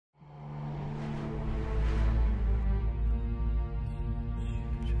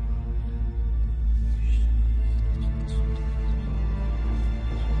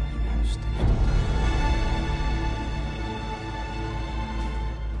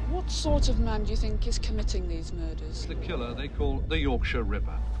sort of man do you think is committing these murders? The killer they call the Yorkshire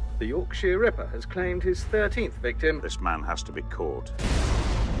Ripper. The Yorkshire Ripper has claimed his 13th victim. This man has to be caught.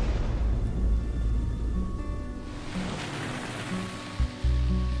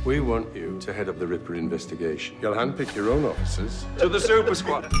 We want you to head up the Ripper investigation. You'll handpick your own officers. To the Super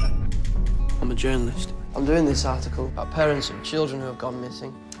Squad. I'm a journalist. I'm doing this article about parents of children who have gone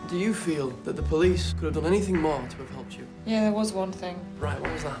missing. Do you feel that the police could have done anything more to have helped you? Yeah, there was one thing. Right,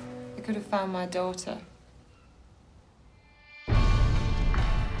 what was that? They could have found my daughter.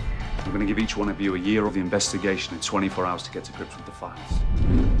 I'm going to give each one of you a year of the investigation and 24 hours to get to grips with the files.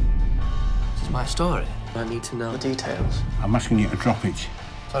 This is my story. I need to know the details. I'm asking you to drop it.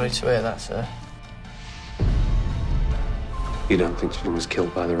 Sorry to hear that, sir. You don't think she was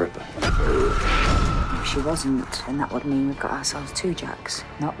killed by the Ripper? If she wasn't, then that would mean we've got ourselves two Jacks,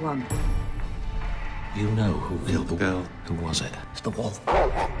 not one. You know who killed the girl? Who was it? It's the wolf.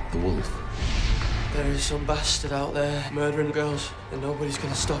 The wolf. There is some bastard out there murdering girls, and nobody's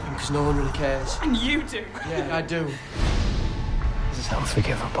gonna stop him because no one really cares. And you do? Yeah, I do. This is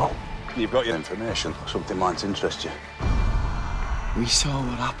unforgivable. You've got your information. Something might interest you. We saw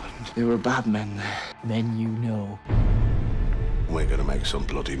what happened. There were bad men there. Men you know. We're gonna make some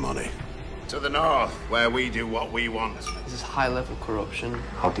bloody money. To the north, where we do what we want. This is high-level corruption.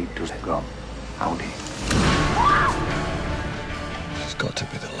 How deep does it go? How deep? It's got to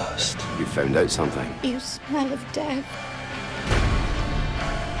be the last. You found out something. You smell of death.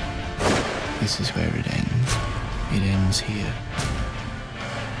 This is where it ends. It ends here.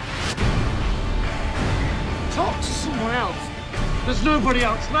 Talk to someone else. There's nobody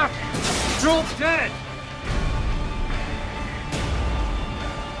else left. Drop dead.